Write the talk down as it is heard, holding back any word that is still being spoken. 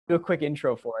do a quick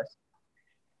intro for us.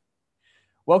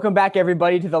 Welcome back,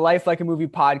 everybody, to the Life Like a Movie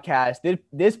podcast.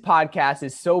 This podcast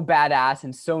is so badass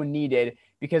and so needed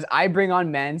because I bring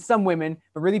on men, some women,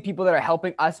 but really people that are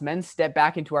helping us men step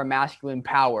back into our masculine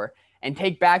power and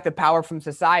take back the power from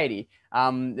society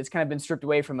that's kind of been stripped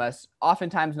away from us,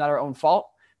 oftentimes not our own fault,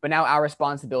 but now our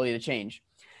responsibility to change.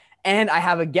 And I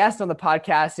have a guest on the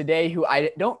podcast today who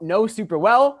I don't know super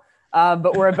well,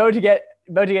 but we're about to get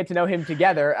to know him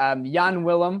together. Jan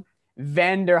Willem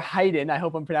van der Heijden. I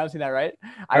hope I'm pronouncing that right.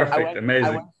 Perfect. Amazing. I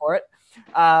went for it.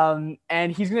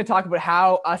 And he's going to talk about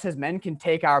how us as men can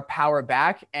take our power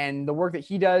back. And the work that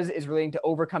he does is relating to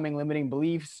overcoming limiting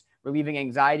beliefs, relieving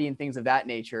anxiety, and things of that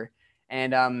nature.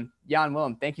 And Jan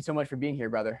Willem, thank you so much for being here,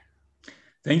 brother.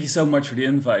 Thank you so much for the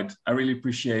invite. I really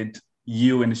appreciate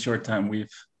you in the short time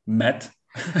we've met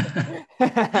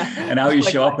and how you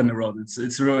show up in the world.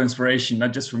 It's a real inspiration,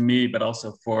 not just for me, but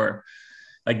also for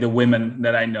like the women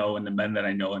that I know and the men that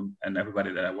I know and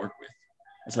everybody that I work with.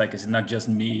 It's not just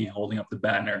me holding up the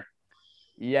banner.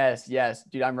 Yes.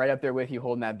 Dude, I'm right up there with you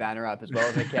holding that banner up as well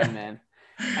as I can, man.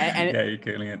 And yeah, you're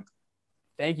killing it.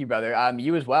 Thank you, brother.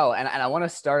 You as well. And I want to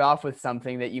start off with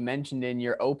something that you mentioned in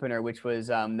your opener, which was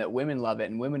that women love it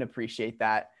and women appreciate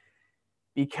that,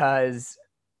 because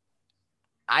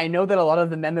I know that a lot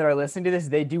of the men that are listening to this,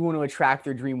 they do want to attract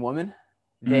their dream woman.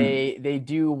 They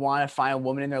do want to find a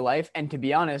woman in their life. And to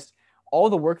be honest, all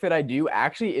the work that I do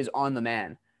actually is on the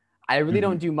man. I really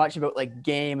don't do much about like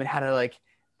game and how to like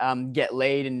get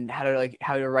laid and how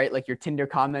to write like your Tinder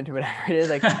comment or whatever it is.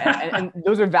 Like, and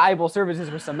those are valuable services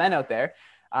for some men out there.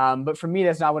 But for me,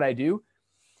 that's not what I do.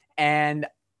 And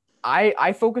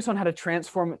I focus on how to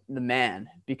transform the man,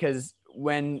 because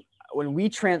when we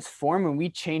transform, when we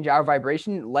change our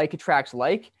vibration, like attracts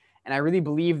like. And I really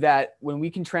believe that when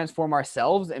we can transform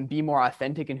ourselves and be more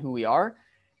authentic in who we are,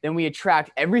 then we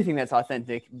attract everything that's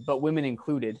authentic, but women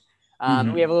included. We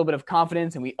have a little bit of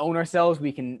confidence and we own ourselves.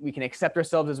 We can accept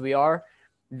ourselves as we are.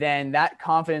 Then that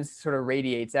confidence sort of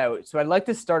radiates out. So I'd like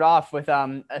to start off with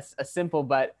a simple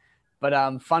but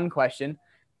fun question: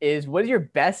 is what are your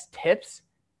best tips,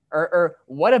 or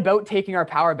what about taking our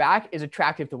power back is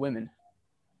attractive to women?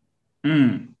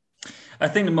 I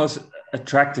think the most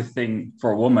attractive thing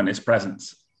for a woman is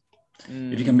presence.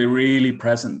 If you can be really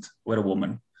present with a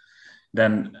woman,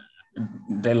 then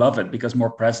they love it, because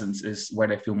more presence is where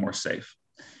they feel more safe.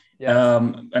 Yes.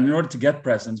 And in order to get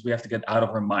presence, we have to get out of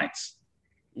our minds.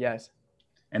 Yes.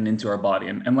 And into our body.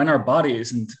 And when our body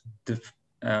isn't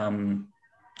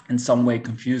in some way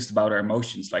confused about our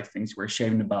emotions, like things we're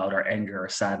ashamed about, our anger, our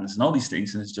sadness, and all these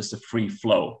things, and it's just a free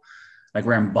flow, like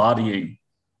we're embodying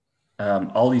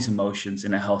all these emotions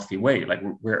in a healthy way. Like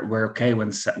we're okay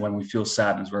when we feel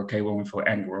sadness, we're okay when we feel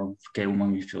anger, we're okay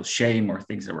when we feel shame or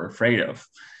things that we're afraid of.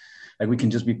 Like we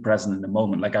can just be present in the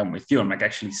moment. Like I'm with you, I'm like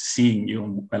actually seeing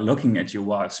you and looking at you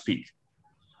while I speak,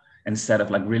 instead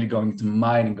of like really going to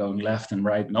mind and going left and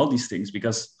right and all these things,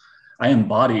 because I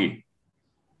embody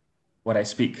what I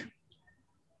speak.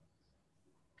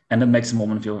 And that makes a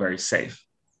woman feel very safe.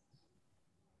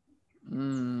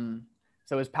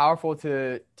 So it's powerful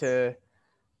to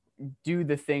do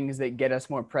the things that get us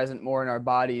more present, more in our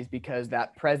bodies, because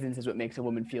that presence is what makes a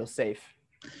woman feel safe.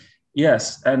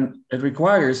 Yes, and it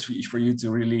requires for you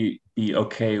to really be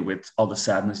okay with all the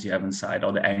sadness you have inside,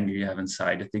 all the anger you have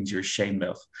inside, the things you're ashamed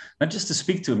of. Not just to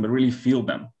speak to them, but really feel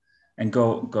them and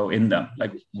go in them.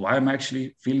 Like, why am I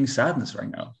actually feeling sadness right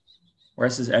now?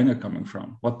 Where's this anger coming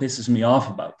from? What pisses me off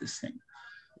about this thing?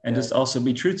 And just also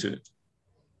be true to it.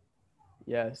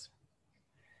 Yes.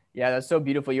 Yeah, that's so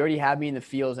beautiful. You already have me in the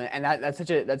feels, and that's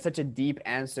such a deep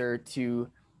answer to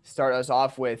start us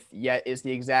off with, yet is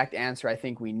the exact answer I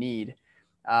think we need.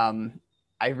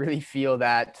 I really feel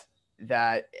that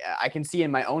I can see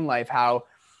in my own life how,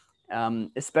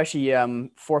 especially 4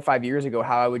 or 5 years ago,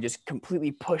 how I would just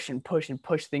completely push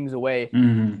things away.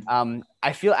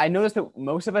 I noticed that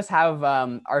most of us have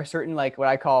our certain, like what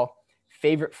I call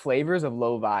favorite flavors of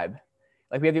low vibe.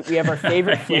 Like we have our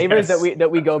favorite flavors that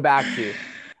we go back to.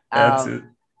 That's it.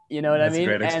 You know what That's I mean?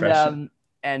 A great expression.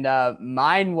 And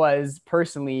mine was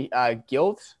personally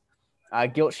guilt,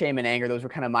 shame, and anger. Those were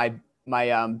kind of my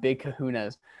big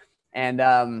kahunas. And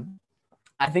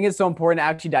I think it's so important to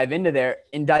actually dive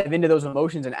into those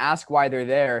emotions and ask why they're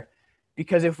there.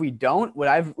 Because if we don't, what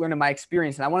I've learned in my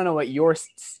experience, and I want to know what your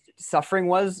suffering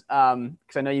was,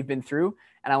 because I know you've been through,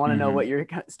 and I want to know what your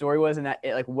story was, and that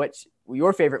like what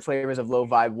your favorite flavors of low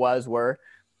vibe were,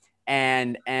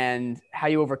 and how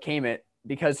you overcame it.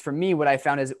 Because for me, what I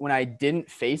found is when I didn't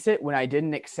face it, when I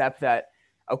didn't accept that,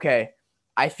 okay,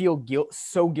 I feel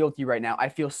so guilty right now. I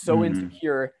feel so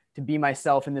insecure to be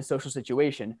myself in this social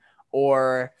situation.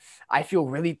 or I feel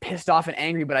really pissed off and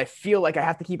angry, but I feel like I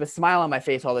have to keep a smile on my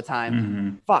face all the time.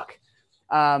 Mm-hmm. Fuck.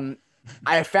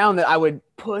 I found that I would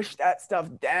push that stuff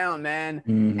down, man,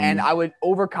 and Mm-hmm. I would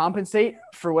overcompensate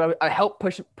for what I help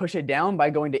push it down by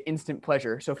going to instant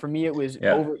pleasure. So for me, it was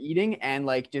Yeah. overeating and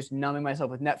like just numbing myself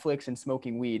with Netflix and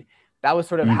smoking weed. That was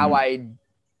sort of how Mm-hmm.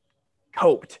 I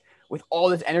coped with all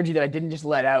this energy that I didn't just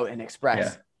let out and Yeah.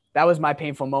 express. That was my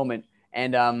painful moment.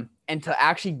 And to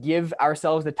actually give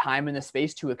ourselves the time and the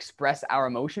space to express our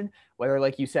emotion, whether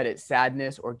like you said, it's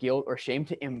sadness or guilt or shame,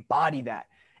 to embody that.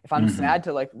 If I'm Mm-hmm. sad,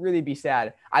 to like really be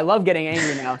sad. I love getting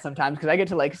angry now sometimes because I get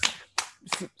to like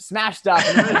smash stuff,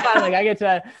 and like I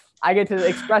get to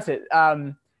express it.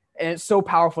 And it's so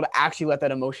powerful to actually let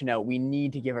that emotion out. We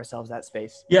need to give ourselves that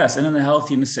space. Yes, and in a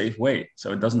healthy and a safe way,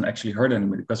 so it doesn't actually hurt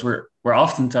anybody. Because we're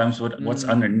oftentimes what's Mm,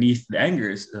 underneath the anger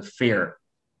is the fear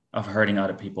of hurting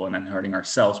other people and then hurting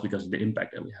ourselves because of the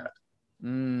impact that we had.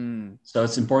 mm, So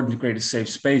it's important to create a safe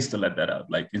space to let that out.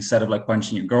 Like instead of like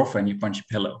punching your girlfriend, you punch a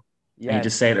pillow. And you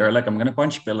just yes, say to her, like, I'm gonna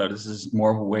punch a pillow. This is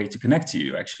more of a way to connect to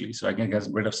you, actually. So I can get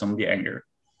rid of some of the anger,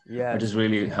 which is yes.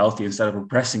 really healthy instead of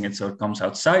repressing it so it comes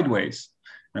out sideways.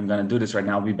 And I'm gonna do this right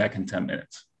now. I'll be back in 10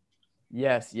 minutes.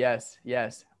 Yes, yes,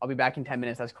 yes. I'll be back in 10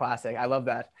 minutes. That's classic. I love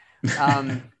that. Um,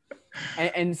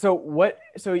 and so what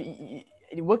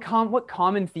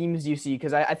common themes do you see?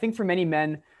 Because I think for many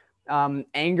men,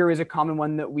 anger is a common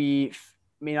one that we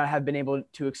may not have been able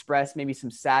to express, maybe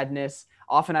some sadness.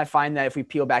 Often I find that if we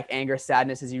peel back anger,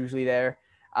 sadness is usually there.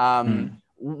 Mm.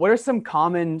 What are some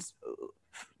common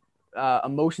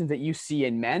emotions that you see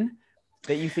in men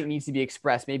that you think needs to be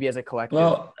expressed, maybe as a collective?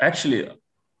 Well, actually,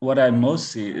 what I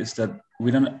most see is that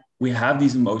we have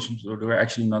these emotions, but we're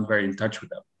actually not very in touch with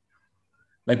them.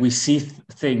 Like we see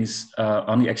things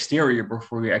on the exterior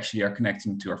before we actually are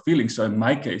connecting to our feelings. So in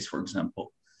my case, for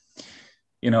example,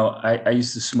 I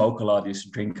used to smoke a lot, I used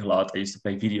to drink a lot, I used to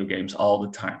play video games all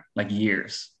the time, like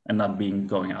years, and not being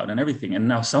going out and everything. And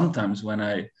now sometimes when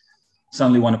I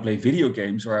suddenly want to play video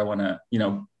games or I want to,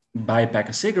 buy a pack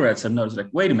of cigarettes, I'm noticing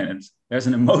like, wait a minute, there's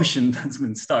an emotion that's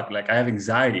been stuck. Like I have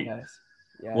anxiety. Yes,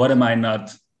 What yes, am I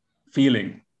not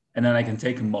feeling? And then I can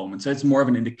take a moment. So it's more of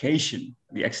an indication,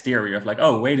 the exterior of like,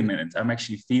 oh, wait a minute, I'm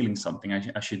actually feeling something.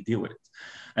 I should deal with it.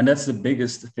 And that's the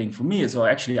biggest thing for me is, well,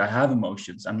 actually, I have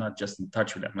emotions. I'm not just in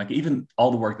touch with them. Like even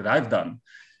all the work that I've done,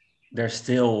 there's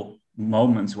still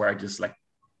moments where I just like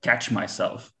catch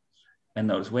myself and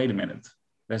notice, wait a minute,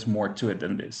 there's more to it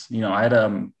than this. I had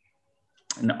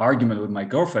an argument with my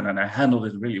girlfriend and I handled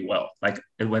it really well. Like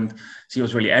she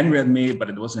was really angry at me, but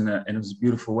it was in a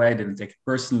beautiful way. I didn't take it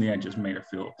personally. I just made her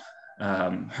feel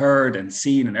heard and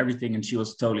seen and everything. And she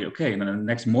was totally okay. And then the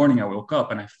next morning I woke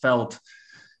up and I felt,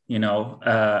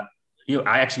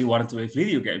 I actually wanted to play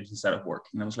video games instead of work.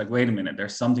 And I was like, wait a minute,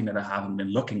 there's something that I haven't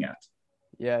been looking at.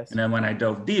 And yes, then when I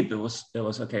dove deep, it was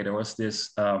okay. There was this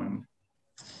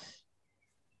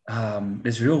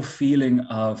real feeling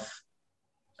of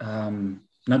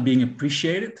not being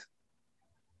appreciated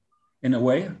in a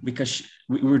way because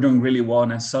we were doing really well,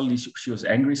 and then suddenly she was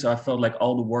angry. So I felt like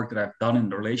all the work that I've done in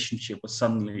the relationship was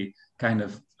suddenly kind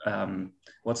of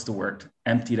what's the word,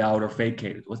 emptied out or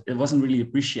vacated. It wasn't really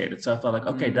appreciated. So I felt like,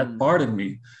 okay, that mm, part of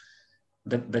me,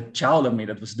 that the child of me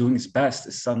that was doing its best,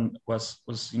 was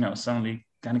suddenly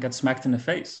kind of got smacked in the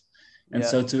face. And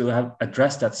so yes, to have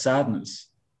addressed that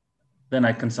sadness, then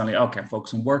I can suddenly, okay,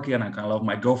 focus on work again. I can love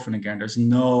my girlfriend again. There's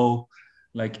no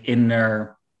like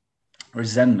inner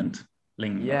resentment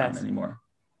lingering around yes, anymore.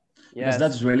 Because yes.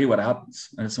 that's really what happens.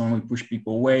 And it's when we push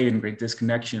people away and create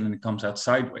disconnection and it comes out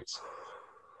sideways.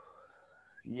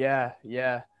 Yeah,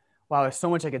 yeah. Wow, there's so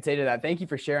much I could say to that. Thank you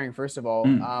for sharing, first of all.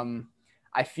 Mm,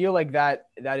 I feel like that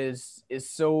is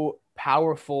so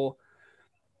powerful,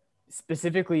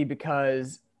 specifically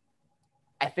because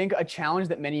I think a challenge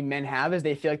that many men have is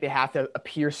they feel like they have to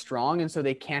appear strong, and so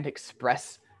they can't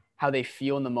express how they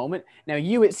feel in the moment. Now,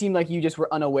 it seemed like you just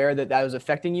were unaware that that was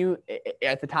affecting you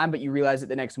at the time, but you realized it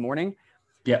the next morning.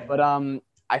 yeah. But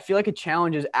I feel like a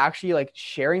challenge is actually like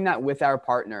sharing that with our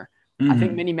partner. I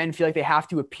think Mm-hmm. many men feel like they have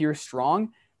to appear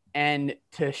strong and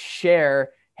to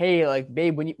share, hey, like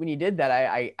babe, when you did that,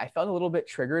 I felt a little bit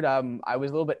triggered. I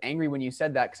was a little bit angry when you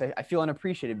said that because I feel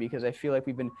unappreciated because I feel like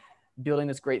we've been building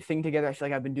this great thing together. I feel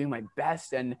like I've been doing my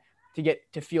best, and to get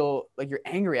to feel like you're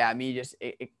angry at me, just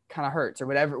it kind of hurts, or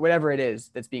whatever it is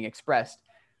that's being expressed.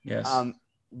 Yes. Um,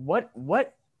 what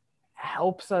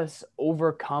helps us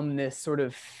overcome this sort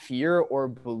of fear or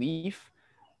belief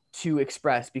to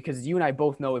express, because you and I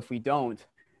both know if we don't,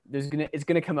 it's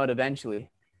gonna come out eventually,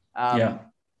 um, Yeah.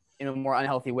 in a more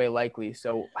unhealthy way, likely.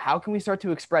 So how can we start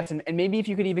to express, and maybe if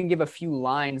you could even give a few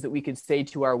lines that we could say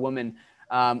to our woman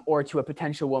or to a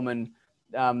potential woman,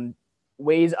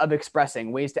 ways of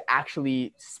expressing, ways to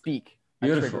actually speak a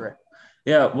Beautiful. trigger?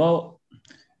 Yeah. Well,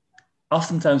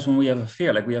 oftentimes when we have a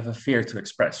fear, like we have a fear to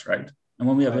express, right? And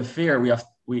when we have a fear,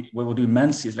 we will do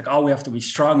Mensi. It's like, oh, we have to be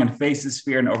strong and face this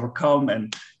fear and overcome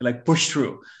and like push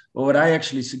through. But what I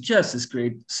actually suggest is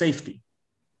create safety.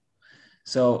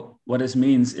 So what this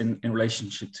means in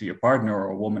relationship to your partner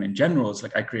or a woman in general is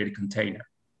like I create a container.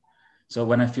 So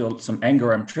when I feel some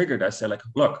anger, I'm triggered, I say like,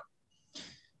 look,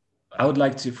 I would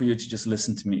like for you to just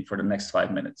listen to me for the next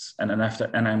 5 minutes. And then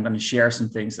I'm going to share some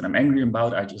things that I'm angry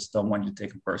about. I just don't want you to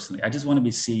take them personally. I just want to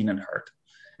be seen and heard.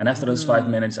 And after those 5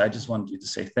 minutes, I just want you to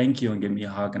say thank you and give me a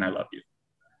hug and I love you.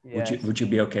 Yes. Would you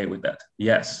be okay with that?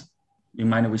 Yes. You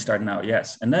mind if we start now?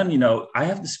 Yes. And then, I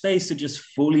have the space to just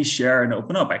fully share and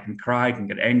open up. I can cry, I can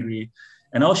get angry.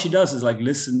 And all she does is like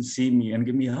listen, see me, and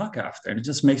give me a hug after. And it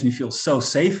just makes me feel so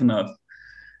safe enough,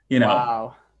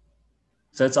 Wow.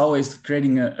 So it's always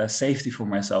creating a safety for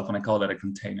myself, and I call that a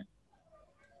container.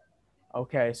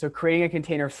 Okay, so creating a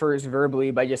container first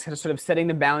verbally by just sort of setting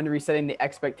the boundary, setting the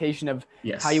expectation of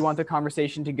how you want the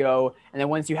conversation to go, and then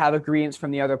once you have agreements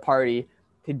from the other party,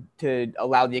 to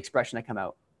allow the expression to come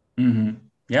out. Mm-hmm.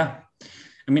 Yeah,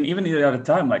 I mean, even the other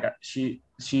time, like she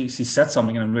said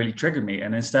something and it really triggered me,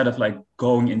 and instead of like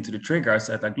going into the trigger, I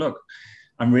said like, look,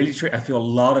 I'm really I feel a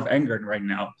lot of anger right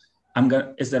now.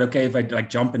 Is that okay if I like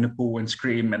jump in the pool and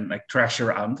scream and like trash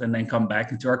around and then come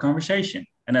back into our conversation?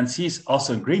 And then she's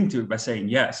also agreeing to it by saying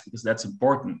yes, because that's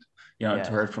important, to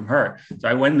hear from her. So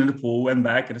I went in the pool, went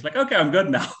back, and it's like, okay, I'm good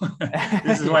now.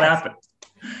 This is what happened.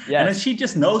 Yes. And then she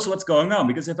just knows what's going on,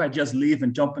 because if I just leave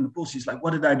and jump in the pool, she's like,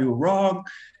 what did I do wrong?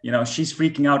 She's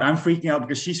freaking out. I'm freaking out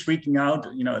because she's freaking out.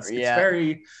 It's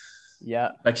very,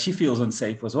 like she feels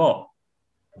unsafe as well.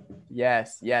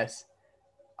 Yes.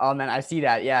 Oh man, I see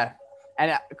that. Yeah.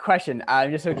 And question,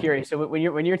 I'm just so curious. So when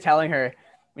you're telling her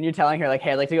like,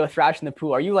 hey, I'd like to go thrash in the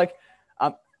pool, are you like,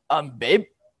 babe,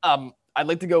 I'd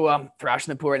like to go thrash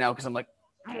in the pool right now because I'm like,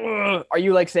 ugh. Are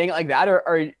you like saying it like that,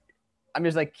 or I'm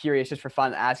just like curious, just for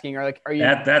fun, asking, or like, are you?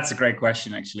 That's a great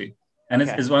question actually, and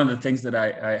it's one of the things that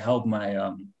I help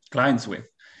my clients with.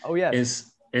 Oh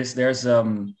yes. Is there's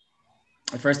the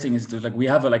first thing is like we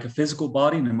have a physical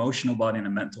body, an emotional body, and a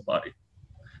mental body.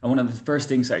 And one of the first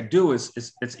things I do is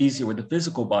it's easier with the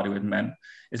physical body with men.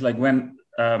 It's like when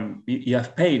you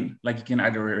have pain, like you can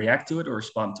either react to it or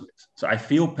respond to it. So I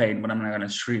feel pain, but I'm not going to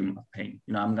scream of pain.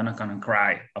 I'm going to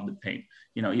cry of the pain.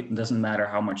 It doesn't matter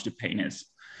how much the pain is.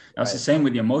 Now, it's the same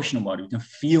with the emotional body. We can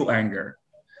feel anger.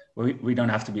 We don't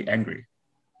have to be angry.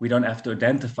 We don't have to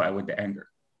identify with the anger.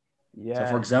 Yeah.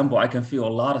 So, for example, I can feel a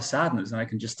lot of sadness and I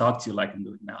can just talk to you like I'm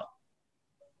doing now.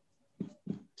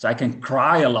 So I can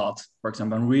cry a lot, for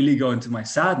example, and really go into my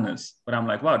sadness, but I'm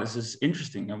like, wow, this is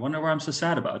interesting. I wonder what I'm so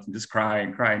sad about, and just cry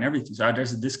and everything. So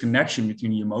there's a disconnection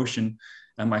between the emotion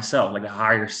and myself, like a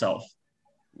higher self.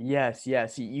 Yes.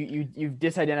 You've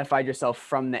disidentified yourself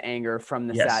from the anger, from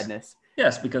the sadness.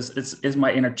 Yes, because it's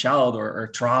my inner child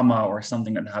or trauma or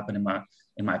something that happened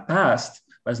in my past,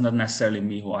 but it's not necessarily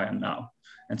me who I am now.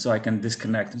 And so I can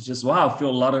disconnect. It's just, wow, I feel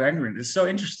a lot of anger. It's so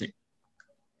interesting.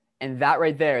 And that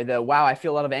right there, wow, I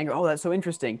feel a lot of anger. Oh, that's so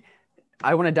interesting.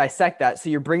 I want to dissect that. So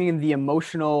you're bringing the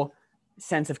emotional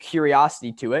sense of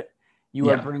curiosity to it. You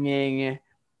are bringing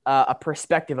a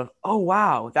perspective of, oh,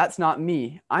 wow, that's not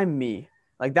me. I'm me.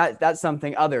 Like that's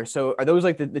something other. So are those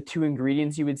like the two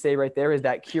ingredients you would say right there? Is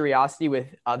that curiosity with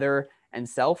other and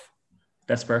self?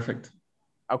 That's perfect.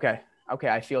 Okay.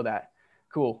 I feel that.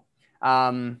 Cool.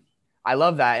 I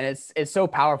love that. And it's so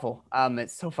powerful.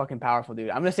 It's so fucking powerful, dude.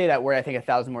 I'm going to say that word, I think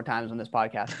 1,000 more times on this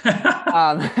podcast.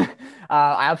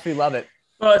 I absolutely love it.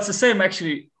 Well, it's the same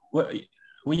actually what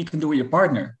you can do with your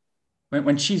partner.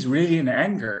 When she's really in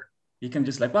anger, you can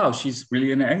just like, wow, she's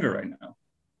really in anger right now.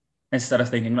 Instead of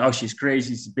thinking, oh, she's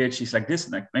crazy, she's a bitch, she's like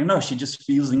this. And no, she just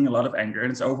feeling a lot of anger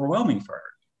and it's overwhelming for her.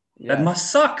 Yes. That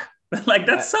must suck. Like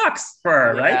that sucks for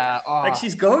her, right? Oh. Like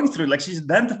she's going through, like she's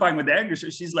identifying with the anger. So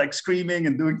she's like screaming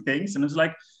and doing things. And it's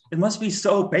like, it must be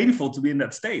so painful to be in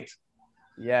that state.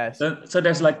 Yes. So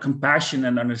there's like compassion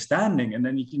and understanding. And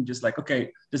then you can just like,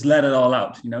 okay, just let it all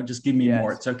out, just give me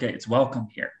more. It's okay. It's welcome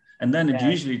here. And then it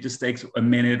usually just takes a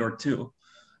minute or two,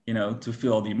 to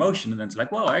feel the emotion. And then it's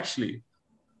like, well, actually,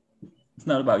 it's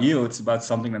not about you. It's about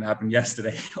something that happened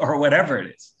yesterday or whatever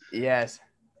it is. Yes.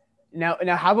 Now,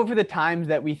 how about for the times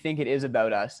that we think it is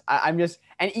about us? I'm just,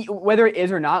 and whether it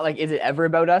is or not, like, is it ever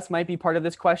about us might be part of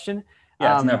this question.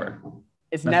 Yeah, it's never.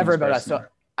 It's never about us. So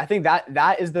I think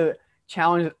that is the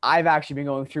challenge that I've actually been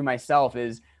going through myself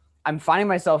is I'm finding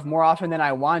myself more often than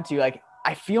I want to, like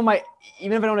I feel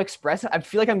even if I don't express it, I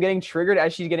feel like I'm getting triggered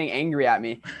as she's getting angry at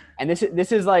me. And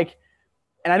this is like,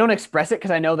 and I don't express it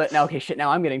because I know that now, okay, shit,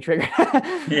 now I'm getting triggered.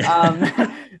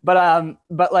 Yeah.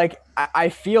 But like, I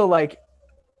feel like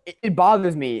it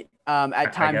bothers me at I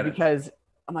times get it. because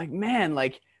I'm like, man,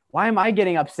 like, why am I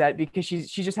getting upset? Because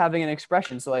she's just having an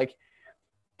expression. So like,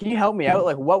 can you help me out?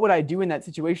 Like, what would I do in that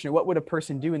situation? Or what would a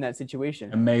person do in that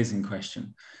situation? Amazing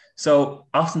question. So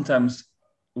oftentimes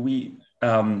we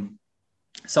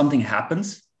something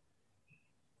happens,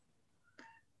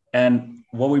 and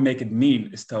what we make it mean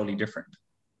is totally different.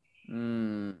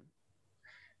 Mm.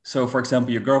 So, for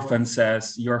example, your girlfriend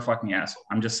says, "You're a fucking asshole."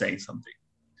 I'm just saying something.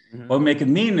 Mm-hmm. What we make it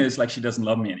mean is like she doesn't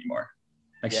love me anymore.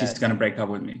 Like Yes. she's gonna break up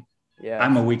with me. Yeah.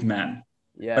 I'm a weak man.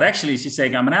 Yeah. But actually, she's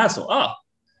saying I'm an asshole. Oh,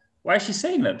 why is she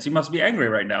saying that? She must be angry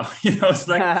right now. It's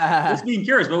like just being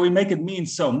curious, but we make it mean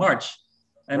so much.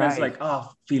 And it's like,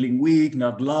 oh, feeling weak,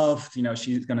 not loved,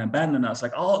 she's gonna abandon us.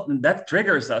 Like, oh, that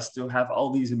triggers us to have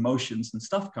all these emotions and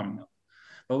stuff coming up.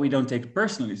 But we don't take it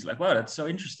personally. It's like, wow, that's so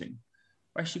interesting.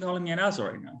 Why is she calling me an asshole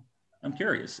right now? I'm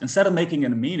curious. Instead of making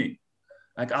it a meaning,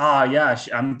 like, yeah,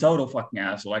 I'm a total fucking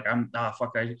asshole. Like,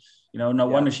 fuck, no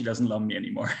wonder she doesn't love me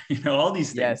anymore. All these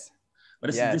things. Yes.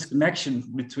 But it's the disconnection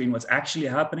between what's actually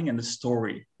happening and the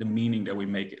story, the meaning that we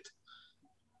make it.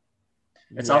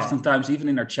 It's oftentimes, even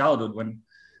in our childhood, when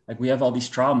like we have all these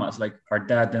traumas, like our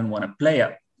dad didn't want to play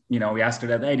it. We asked her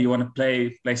that, hey, do you want to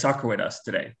play soccer with us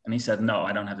today? And he said, no,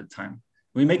 I don't have the time.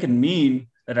 We make it mean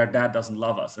that our dad doesn't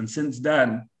love us. And since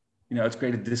then, it's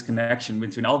created disconnection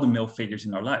between all the male figures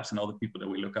in our lives and all the people that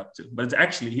we look up to. But it's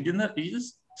actually, he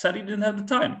just said he didn't have the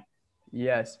time.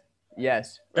 Yes.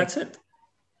 That's it.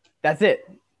 That's it.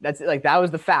 Like, that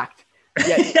was the fact.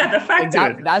 Yeah, the fact.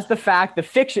 Like that's the fact. The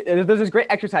fiction. There's this great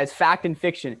exercise, fact and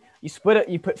fiction. You split it.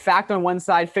 You put fact on one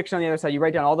side, fiction on the other side. You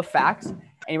write down all the facts and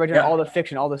you write down all the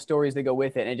fiction, all the stories that go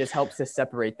with it. And it just helps to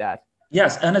separate that.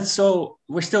 Yes. And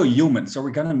we're still human. So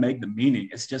we're going to make the meaning.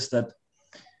 It's just that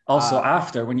also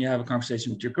after, when you have a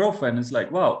conversation with your girlfriend, it's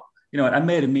like, well, I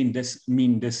made it mean this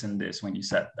and this when you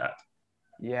said that.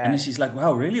 Yeah. And then she's like,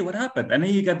 wow, really? What happened? And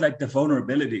then you get like the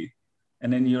vulnerability.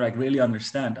 And then you like really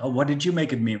understand, oh, what did you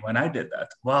make it mean when I did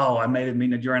that? Wow, I made it mean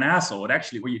that you're an asshole. And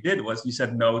actually what you did was you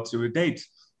said no to a date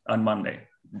on Monday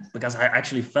because I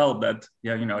actually felt that,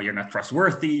 you're not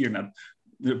trustworthy. You're not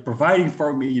providing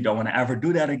for me. You don't want to ever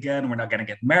do that again. We're not going to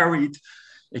get married.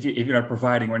 If you're not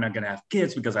providing, we're not going to have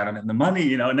kids because I don't have the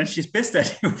money, and then she's pissed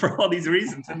at you for all these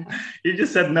reasons. And you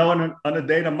just said no on a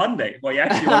date on Monday. Well, you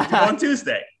actually want to go on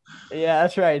Tuesday. Yeah,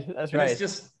 that's right.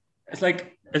 It's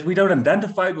like, we don't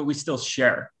identify, but we still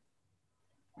share.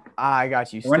 I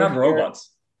got you. We're not robots.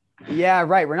 Yeah,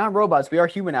 right. We're not robots. We are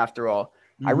human after all.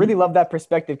 Mm-hmm. I really love that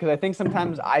perspective because I think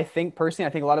sometimes I think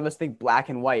a lot of us think black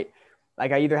and white.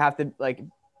 Like I either have to like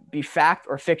be fact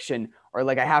or fiction, or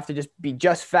like I have to just be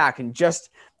just fact and just,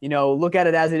 look at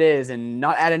it as it is and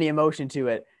not add any emotion to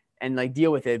it and like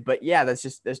deal with it. But yeah,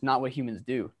 that's not what humans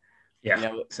do. Yeah,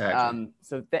 exactly.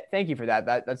 So thank you for that.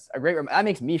 That's a great, that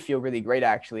makes me feel really great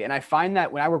actually. And I find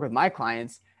that when I work with my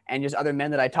clients and just other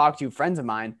men that I talk to, friends of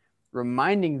mine,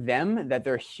 reminding them that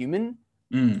they're human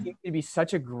seems to be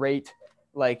such a great,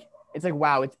 like, it's like,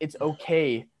 wow, it's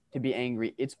okay to be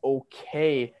angry. It's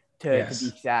okay to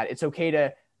be sad. It's okay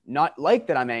to not like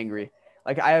that I'm angry.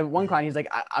 Like I have one client, he's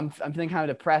like, I'm feeling kind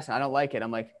of depressed and I don't like it.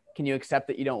 I'm like, can you accept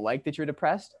that you don't like that you're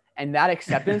depressed? And that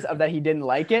acceptance of that he didn't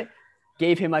like it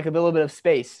gave him like a little bit of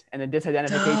space and a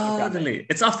disidentification. Totally.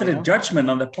 It's often a judgment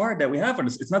on the part that we have on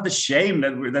this. It's not the shame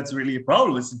that's really a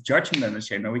problem. It's the judgment and the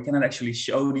shame that we cannot actually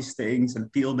show these things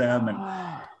and feel them and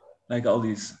like all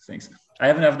these things. I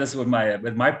haven't had this with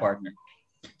my partner.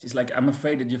 She's like, I'm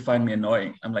afraid that you find me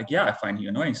annoying. I'm like, yeah, I find you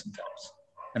annoying sometimes.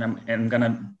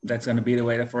 And that's gonna be the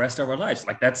way that for the rest of our lives.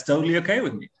 Like that's totally okay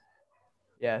with me.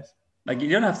 Yes. Like you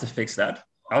don't have to fix that.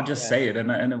 I'll just say it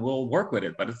and we'll work with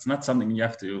it. But it's not something you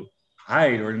have to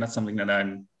hide or not something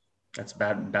that's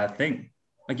bad thing.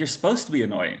 Like you're supposed to be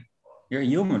annoying. You're a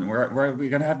human. We're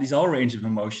gonna have these all range of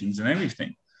emotions and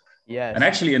everything. Yes. And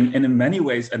actually in many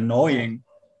ways, annoying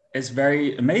is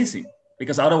very amazing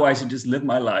because otherwise I just live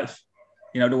my life,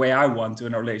 the way I want to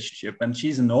in a relationship. And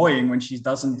she's annoying when she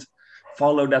doesn't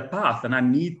follow that path. And I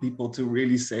need people to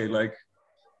really say like,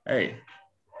 hey,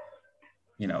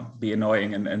 be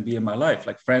annoying and be in my life.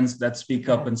 Like friends that speak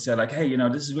up and say like, hey,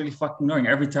 this is really fucking annoying.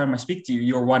 Every time I speak to you,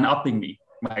 you're one-upping me,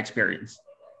 my experience.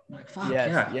 I'm like, fuck,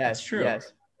 that's true.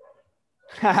 Yes.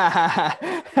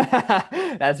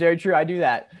 That's very true. I do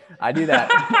that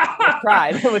with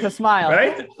pride, with a smile.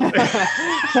 Right?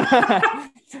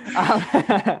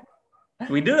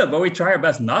 We do that, but we try our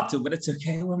best not to. But it's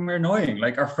okay when we're annoying.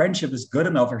 Like our friendship is good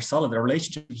enough, our solid, our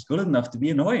relationship is good enough to be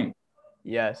annoying.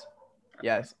 Yes.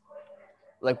 Yes.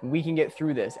 Like we can get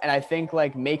through this. And I think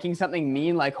like making something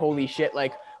mean, like, holy shit,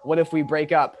 like, what if we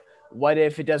break up? What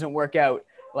if it doesn't work out?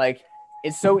 Like,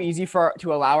 it's so easy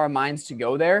to allow our minds to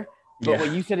go there. But what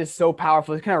Yeah. you said is so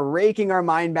powerful. It's kind of raking our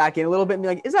mind back in a little bit and be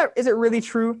like, is it really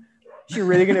true? Is she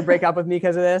really going to break up with me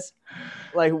because of this?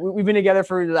 Like, we've been together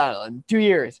for 2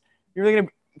 years. You're really going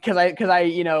to, because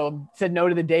I, said no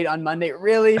to the date on Monday.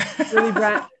 Really,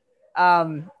 Brent?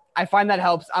 I find that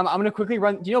helps. I'm going to quickly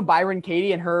run. Do you know Byron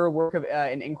Katie and her work of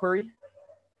in inquiry?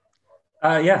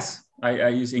 Yes, I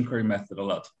use inquiry method a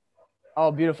lot.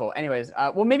 Oh, beautiful. Anyways,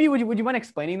 well, maybe would you mind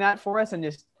explaining that for us and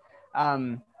just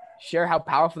share how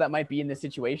powerful that might be in this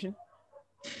situation?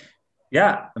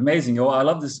 Yeah, amazing. Well, I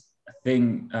love this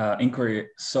thing, inquiry,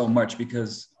 so much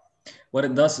because what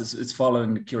it does is it's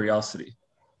following the curiosity.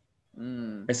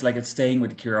 It's like it's staying with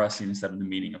the curiosity instead of the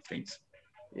meaning of things.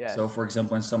 Yes. So, for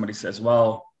example, when somebody says,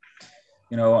 "Well,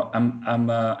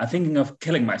 I'm thinking of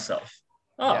killing myself,"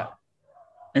 Yeah.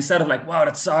 instead of like, "Wow,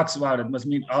 that sucks. Wow, that must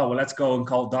mean, oh, well, let's go and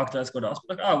call a doctor. Let's go to the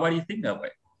hospital." Like, oh, why do you think that way?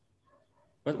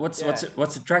 What's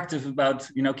attractive about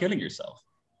killing yourself?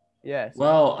 Yes.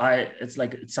 Well, it's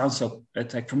like it sounds so.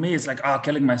 It's like for me, it's like, oh,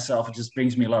 killing myself. It just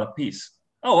brings me a lot of peace.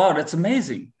 Oh, wow, that's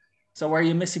amazing. So where are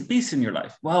you missing peace in your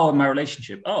life? Well, in my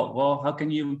relationship. Oh, well, how can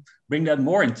you bring that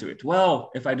more into it? Well,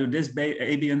 if I do this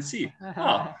A, B, and C.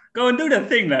 Oh, go and do that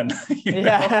thing then.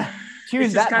 Yeah.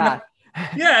 Choose that path.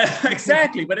 Yeah,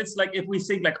 exactly. But it's like if we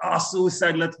think like, oh,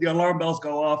 suicide, let the alarm bells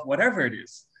go off, whatever it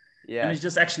is. Yeah. And he's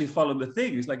just actually follow the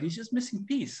thing. It's like he's just missing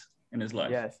peace in his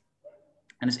life. Yes.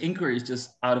 And his inquiry is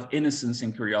just out of innocence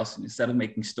and curiosity, instead of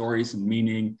making stories and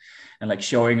meaning and like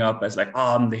showing up as like,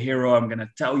 oh, I'm the hero. I'm going to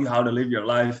tell you how to live your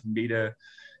life and be the,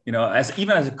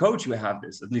 even as a coach, we have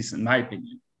this, at least in my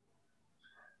opinion,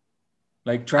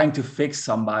 like trying to fix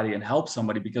somebody and help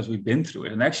somebody because we've been through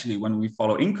it. And actually, when we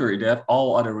follow inquiry, they have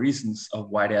all other reasons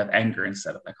of why they have anger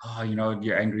instead of like, oh,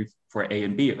 you're angry for A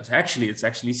and B. It's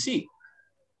actually C.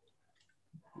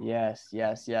 Yes.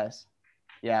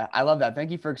 Yeah, I love that. Thank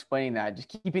you for explaining that. Just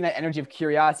keeping that energy of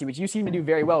curiosity, which you seem to do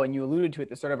very well. And you alluded to it at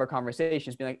the start of our conversation,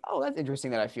 just being like, oh, that's interesting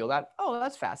that I feel that. Oh,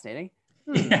 that's fascinating.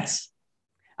 Yes.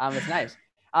 That's nice.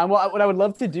 Well, what I would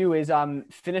love to do is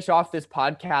finish off this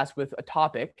podcast with a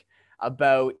topic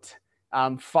about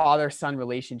father-son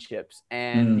relationships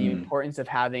and the importance of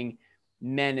having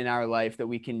men in our life that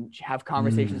we can have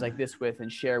conversations like this with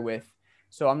and share with.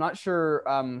 So I'm not sure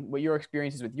what your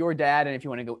experience is with your dad, and if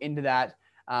you want to go into that.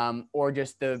 Or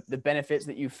just the benefits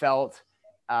that you felt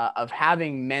of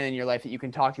having men in your life that you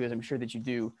can talk to, as I'm sure that you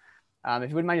do. If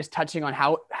you wouldn't mind just touching on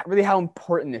how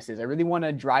important this is. I really want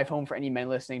to drive home for any men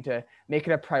listening to make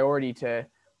it a priority to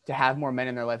have more men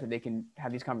in their life that they can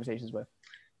have these conversations with.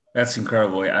 That's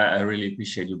incredible. I really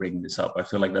appreciate you bringing this up. I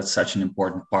feel like that's such an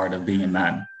important part of being a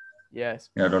man. Yes.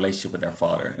 The relationship with their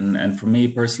father. And for me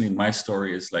personally, my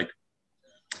story is like,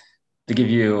 to give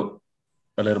you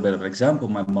a little bit of an example,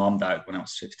 my mom died when I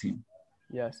was 15.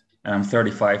 Yes. And I'm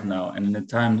 35 now. And in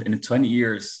the 20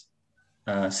 years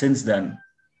since then,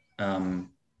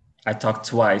 I talked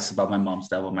twice about my mom's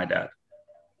death with my dad.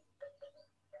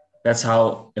 That's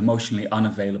how emotionally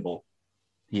unavailable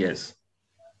he is.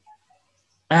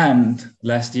 And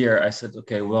last year I said,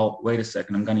 okay, well, wait a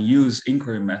second. I'm going to use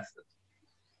inquiry method.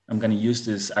 I'm going to use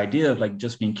this idea of like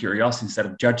just being curious instead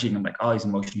of judging. I'm like, oh, he's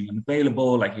emotionally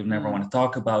unavailable. Like he'll never want to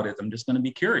talk about it. I'm just going to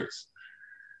be curious.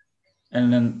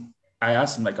 And then I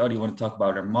asked him like, oh, do you want to talk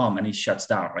about her mom? And he shuts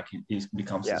down. Like he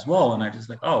becomes this wall. And I just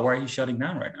like, oh, why are you shutting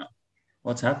down right now?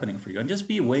 What's happening for you? And just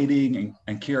be waiting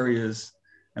and curious.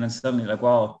 And then suddenly like,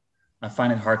 well, I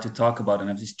find it hard to talk about and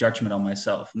I have this judgment on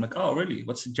myself. I'm like, oh, really?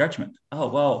 What's the judgment? Oh,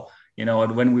 well,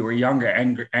 when we were younger,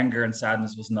 anger and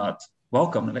sadness was not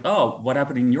welcome. Like, oh, what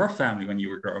happened in your family when you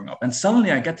were growing up? And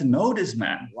suddenly I get to know this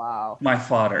man, my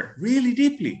father, really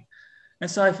deeply. And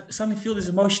so I suddenly feel this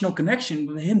emotional connection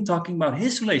with him talking about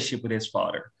his relationship with his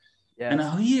father and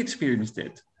how he experienced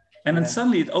it. And then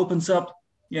suddenly it opens up,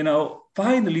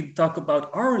 finally to talk about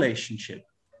our relationship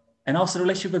and also the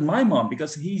relationship with my mom,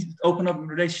 because he opened up a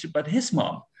relationship about his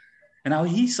mom and how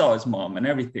he saw his mom and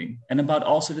everything. And about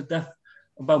also the death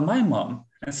about my mom.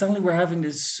 And suddenly we're having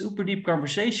this super deep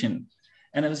conversation.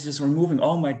 And it was just removing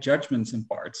all my judgments and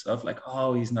parts of like,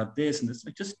 oh, he's not this and this,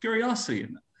 like just curiosity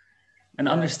and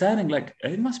understanding like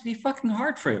it must be fucking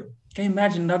hard for him. Can you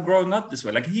imagine not growing up this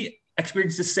way? Like he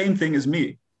experienced the same thing as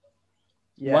me.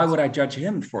 Yes. Why would I judge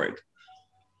him for it?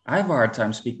 I have a hard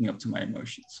time speaking up to my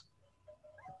emotions.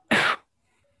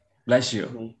 Bless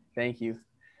you. Thank you.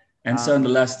 And so in the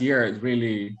last year, it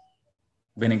really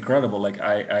been incredible. Like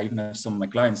I even have some of my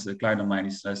clients, a client of mine,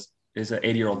 he says, is an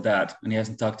 80-year-old dad and he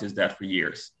hasn't talked to his dad for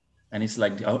years. And he's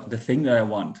like, the thing that I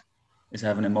want is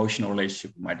have an emotional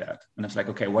relationship with my dad. And it's like,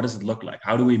 okay, what does it look like?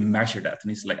 How do we measure that?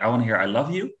 And he's like, I want to hear, I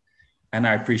love you and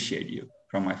I appreciate you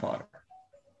from my father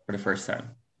for the first time.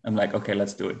 I'm like, okay,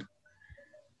 let's do it.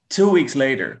 2 weeks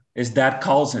later, his dad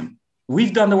calls him.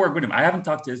 We've done the work with him. I haven't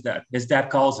talked to his dad. His dad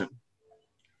calls him.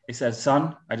 He says,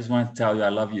 son, I just wanted to tell you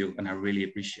I love you and I really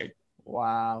appreciate you.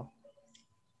 Wow.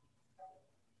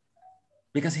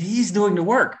 Because he's doing the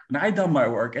work and I done my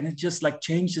work, and it just like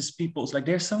changes people. It's like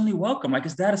they're suddenly welcome. Like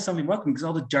his dad is suddenly welcome because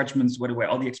all the judgments went away,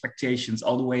 all the expectations,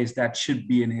 all the ways that should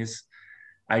be in his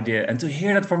idea. And to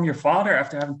hear that from your father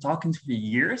after having talking to you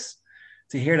for years,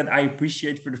 to hear that I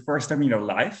appreciate for the first time in your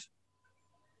life,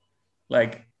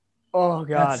 like, oh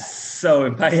God, that's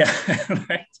so yeah.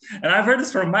 Right? And I've heard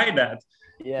this from my dad.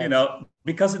 yes. You know,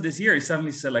 because of this year, he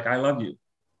suddenly said, like, I love you.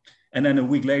 And then a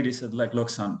week later, he said, like, look,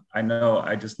 son, I know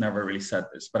I just never really said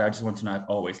this, but I just want to know I've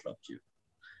always loved you.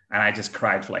 And I just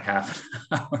cried for like half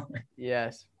an hour.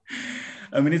 Yes.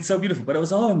 I mean, it's so beautiful, but it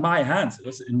was all in my hands. It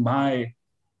was in my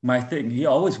thing. He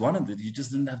always wanted it. He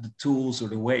just didn't have the tools or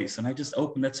the ways. And I just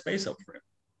opened that space up for him.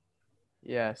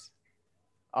 Yes.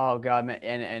 Oh God,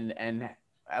 man. And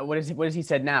what is he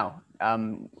said now?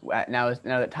 Now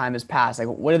that time has passed, like,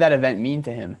 what did that event mean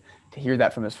to him to hear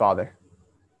that from his father?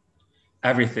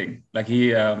 Everything. Like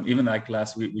he, even like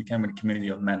last week, we came with a community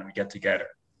of men, we get together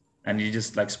and he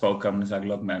just like spoke up and was like,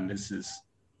 look, man, this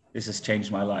has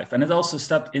changed my life. And it also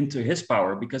stepped into his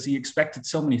power because he expected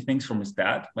so many things from his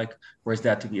dad, like for his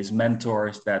dad to be his mentor,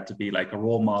 his dad to be like a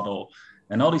role model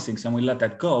and all these things. And we let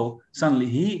that go.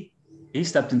 Suddenly he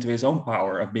stepped into his own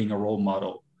power of being a role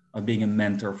model, of being a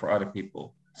mentor for other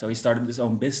people. So he started his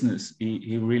own business.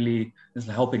 He really is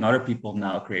helping other people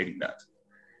now creating that.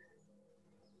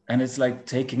 And it's like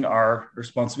taking our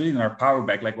responsibility and our power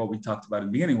back, like what we talked about in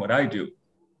the beginning, what I do,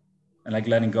 and like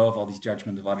letting go of all these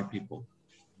judgments of other people.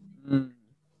 Mm.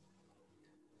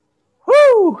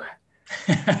 Woo!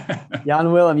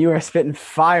 Jan Willem, you are spitting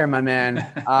fire, my man.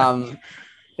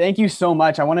 Thank you so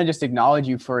much. I want to just acknowledge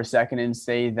you for a second and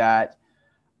say that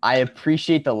I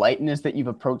appreciate the lightness that you've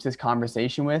approached this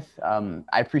conversation with.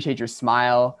 I appreciate your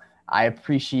smile. I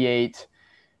appreciate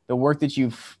the work that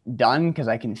you've done because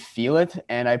I can feel it.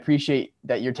 And I appreciate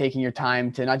that you're taking your time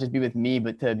to not just be with me,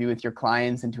 but to be with your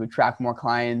clients and to attract more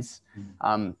clients.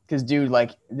 Because dude,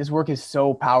 like, this work is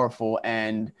so powerful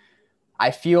and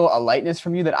I feel a lightness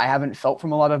from you that I haven't felt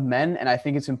from a lot of men. And I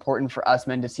think it's important for us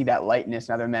men to see that lightness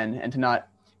in other men and to not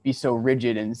be so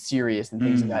rigid and serious and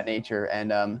things of that nature.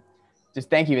 And just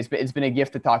thank you. It's been a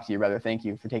gift to talk to you, brother. Thank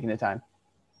you for taking the time.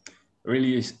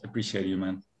 Really appreciate you,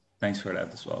 man. Thanks for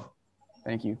that as well.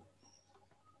 Thank you.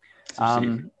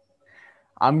 Before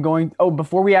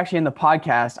we actually end the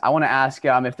podcast, I want to ask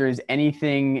if there's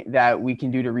anything that we can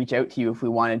do to reach out to you if we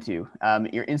wanted to,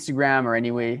 your Instagram or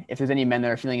any way, if there's any men that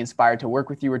are feeling inspired to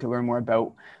work with you or to learn more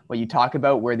about what you talk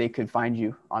about, where they could find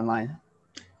you online.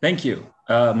 Thank you.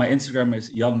 My Instagram is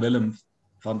Jan Willem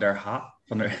van der Ha.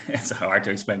 It's hard to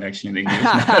explain actually in English,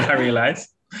 now that I realize.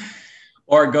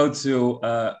 Or go to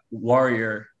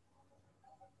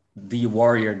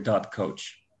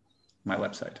thewarrior.coach, my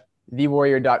website.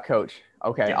 Thewarrior.coach.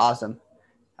 Okay, yes. Awesome.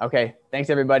 Okay, thanks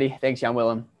everybody. Thanks, Jan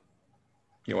Willem.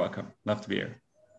 You're welcome. Love to be here.